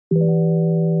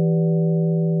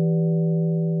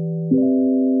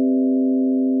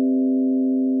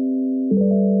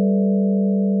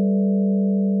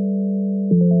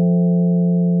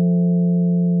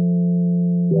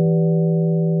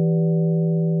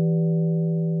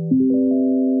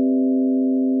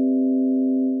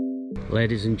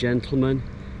Ladies and gentlemen,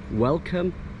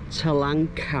 welcome to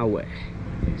Langkawi.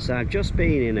 So I've just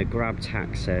been in a grab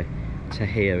taxi to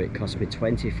here. It cost me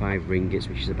 25 ringgits,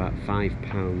 which is about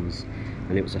 £5,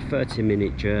 and it was a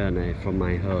 30-minute journey from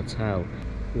my hotel.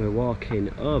 We're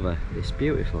walking over this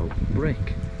beautiful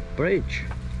brick bridge.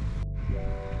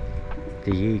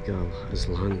 The eagle has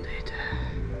landed.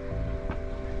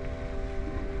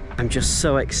 I'm just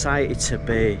so excited to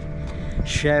be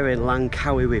sharing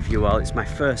Langkawi with you all. It's my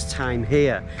first time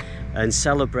here and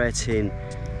celebrating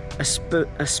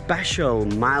a special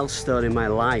milestone in my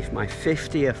life, my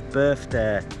 50th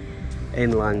birthday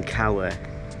in Langkawi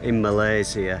in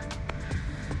Malaysia.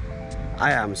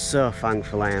 I am so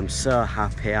thankful, I am so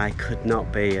happy. I could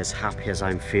not be as happy as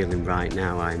I'm feeling right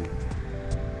now. I'm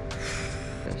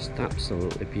just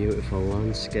absolutely beautiful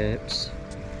landscapes,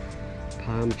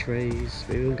 palm trees.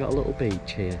 We've even got a little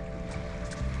beach here.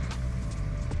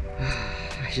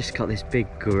 I just got this big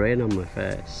grin on my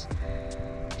face.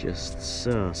 Just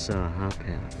so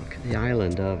happy. Look at the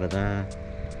island over there.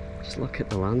 Just look at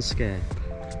the landscape.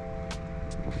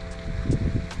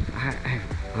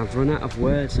 I've run out of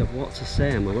words of what to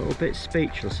say. I'm a little bit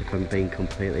speechless if I'm being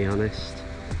completely honest.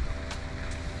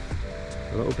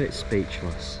 A little bit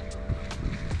speechless.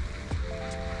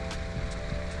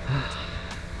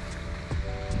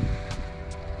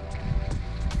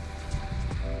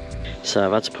 So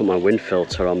I've had to put my wind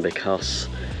filter on because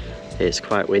it's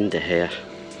quite windy here.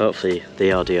 Hopefully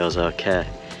the audio's okay.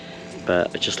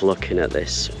 But just looking at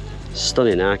this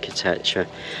stunning architecture.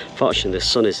 Fortunately the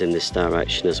sun is in this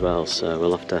direction as well, so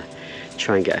we'll have to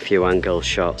try and get a few angle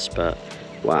shots, but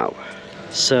wow.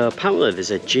 So apparently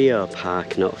there's a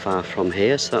geopark not far from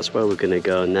here, so that's where we're going to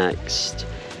go next.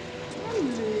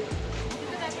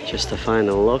 Just a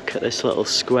final look at this little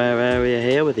square area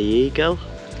here with the eagle.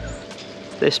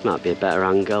 This might be a better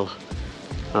angle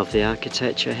of the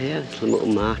architecture here, this little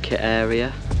market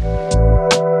area.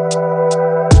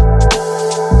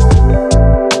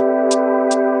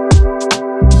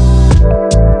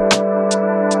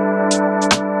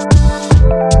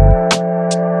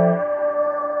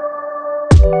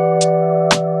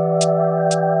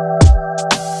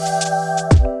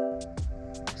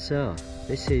 So,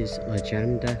 this is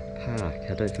Legenda Park.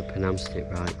 I don't know if I pronounced it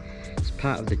right. It's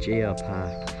part of the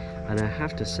Geopark. And I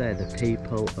have to say, the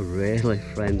people are really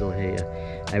friendly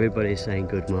here. Everybody's saying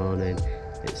good morning.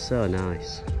 It's so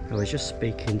nice. I was just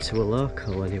speaking to a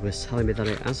local and he was telling me that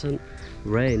it hasn't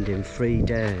rained in 3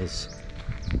 days.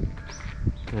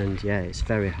 And yeah, it's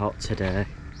very hot today.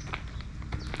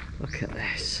 Look at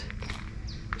this.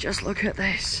 Just look at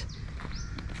this.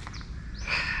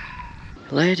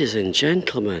 Ladies and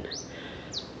gentlemen,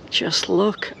 just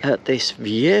look at this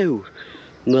view.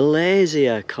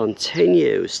 Malaysia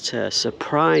continues to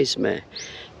surprise me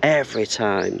every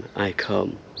time I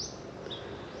come.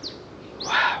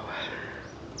 Wow.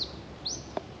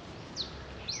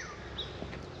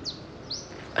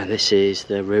 And this is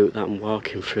the route that I'm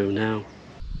walking through now.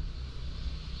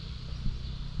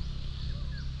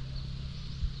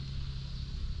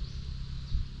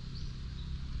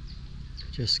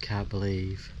 Just can't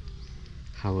believe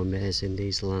how amazing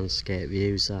these landscape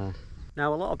views are.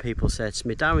 Now a lot of people say to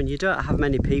me, Darren, you don't have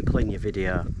many people in your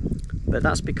video, but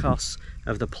that's because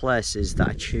of the places that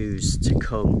I choose to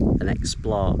come and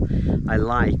explore. I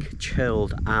like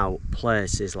chilled out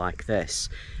places like this.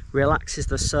 Relaxes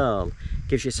the soul,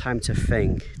 gives you time to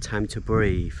think, time to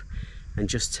breathe, and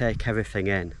just take everything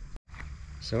in.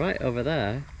 So right over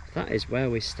there, that is where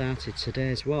we started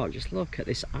today's walk. Just look at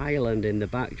this island in the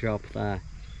backdrop there.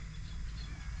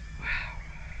 Wow.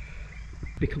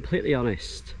 To be completely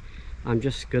honest, I'm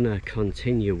just gonna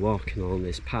continue walking along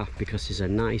this path because there's a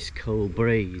nice cool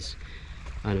breeze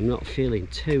and I'm not feeling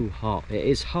too hot. It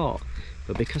is hot,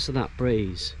 but because of that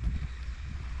breeze,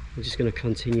 I'm just gonna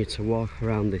continue to walk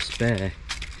around this bay.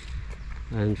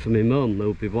 And for my mum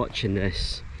who'll be watching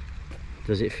this,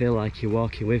 does it feel like you're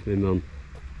walking with me, mum?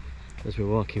 As we're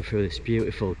walking through this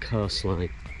beautiful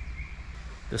coastline.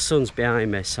 The sun's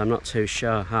behind me, so I'm not too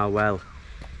sure how well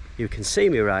you can see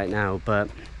me right now,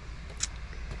 but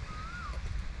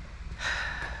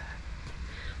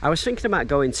I was thinking about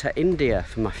going to India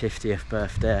for my 50th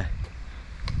birthday.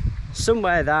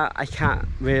 Somewhere that I can't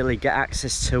really get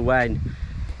access to when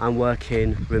I'm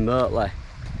working remotely.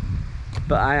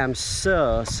 But I am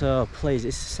so pleased.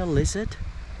 Is this a lizard?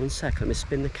 One sec, let me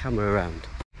spin the camera around.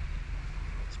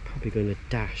 It's probably going to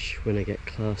dash when I get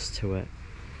close to it.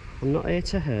 I'm not here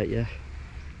to hurt you.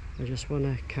 I just want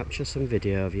to capture some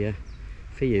video of you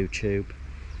for YouTube.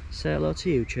 Say hello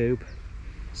to YouTube.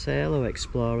 Say hello,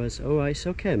 explorers. Alright, it's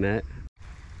okay, mate.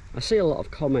 I see a lot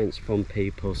of comments from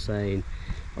people saying,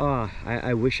 oh,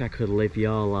 I wish I could live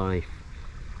your life.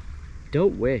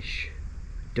 Don't wish,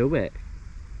 do it.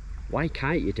 Why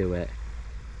can't you do it?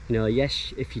 You know,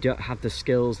 yes, if you don't have the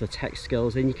skills, the tech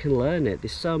skills, then you can learn it.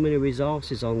 There's so many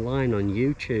resources online on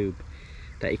YouTube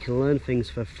that you can learn things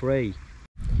for free.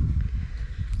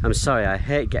 I'm sorry, I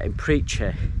hate getting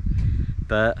preachy,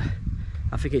 but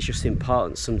I think it's just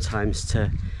important sometimes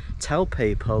to tell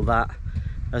people that,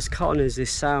 as cotton as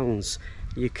this sounds,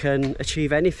 you can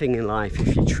achieve anything in life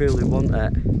if you truly want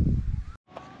it.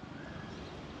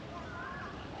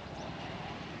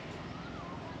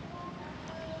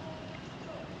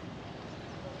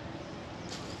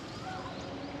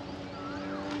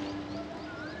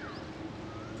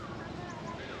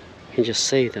 You can just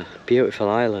see the beautiful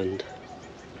island.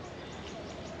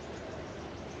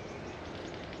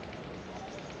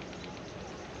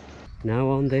 Now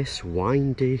on this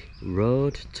windy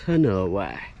road to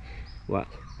nowhere. Well,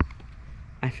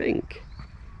 I think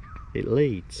it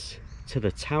leads to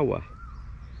the tower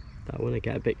that I want to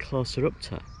get a bit closer up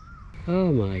to.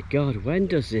 Oh my god, when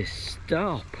does this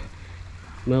stop?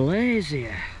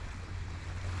 Malaysia,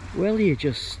 will you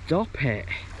just stop it?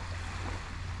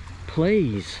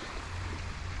 Please.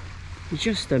 It's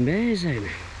just amazing.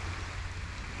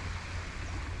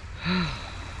 Wow.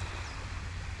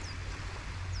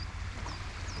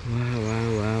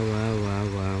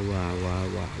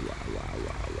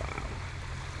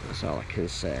 That's all I can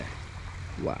say.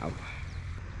 Wow.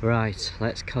 Right,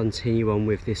 let's continue on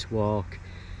with this walk.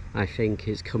 I think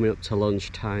it's coming up to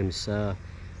lunchtime, so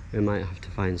we might have to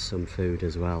find some food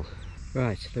as well.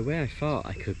 Right, the way I thought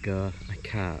I could go, I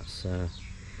can't, so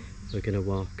we're gonna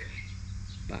walk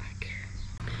back.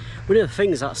 One of the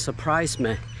things that surprised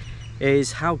me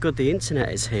is how good the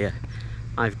internet is here.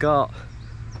 I've got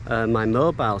my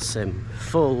mobile SIM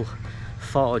full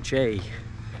 4G.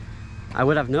 I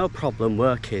would have no problem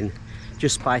working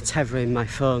just by tethering my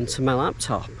phone to my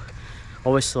laptop.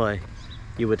 Obviously,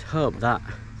 you would hope that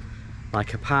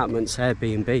like apartments,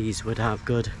 Airbnbs would have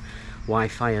good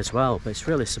Wi-Fi as well, but it's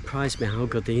really surprised me how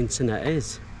good the internet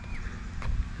is.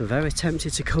 I'm very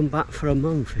tempted to come back for a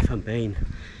month if I'm being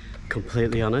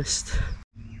completely honest.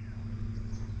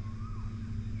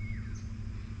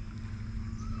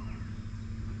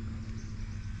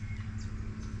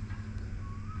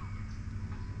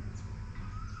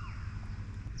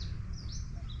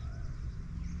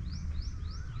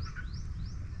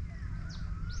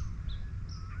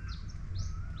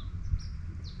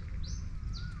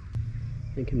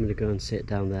 I think I'm going to go and sit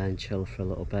down there and chill for a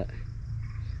little bit.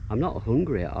 I'm not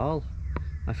hungry at all.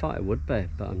 I thought I would be,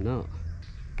 but I'm not.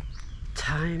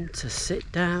 Time to sit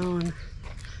down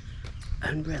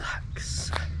and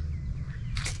relax.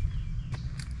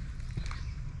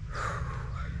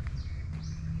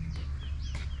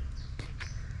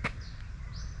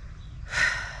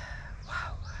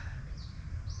 Wow.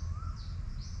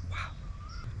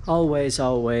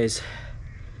 Always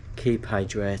keep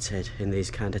hydrated in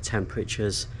these kind of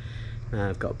temperatures.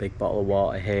 I've got a big bottle of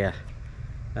water here,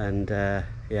 and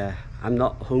yeah, I'm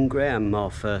not hungry, I'm more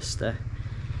thirsty,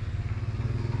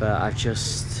 but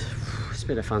it's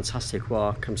been a fantastic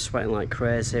walk. I'm sweating like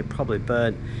crazy, probably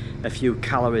burned a few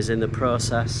calories in the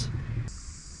process.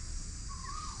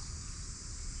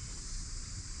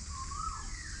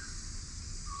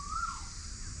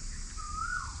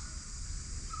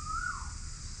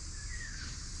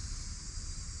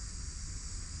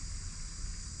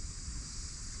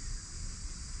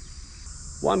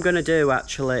 What I'm going to do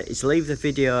actually is leave the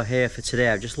video here for today.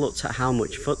 I've just looked at how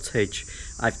much footage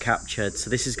I've captured,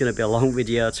 so this is going to be a long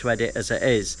video to edit as it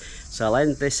is. So I'll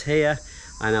end this here,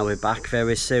 and I'll be back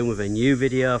very soon with a new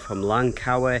video from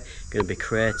Langkawi. Going to be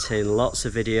creating lots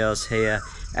of videos here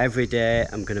every day.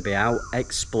 I'm going to be out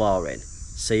exploring.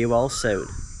 See you all soon.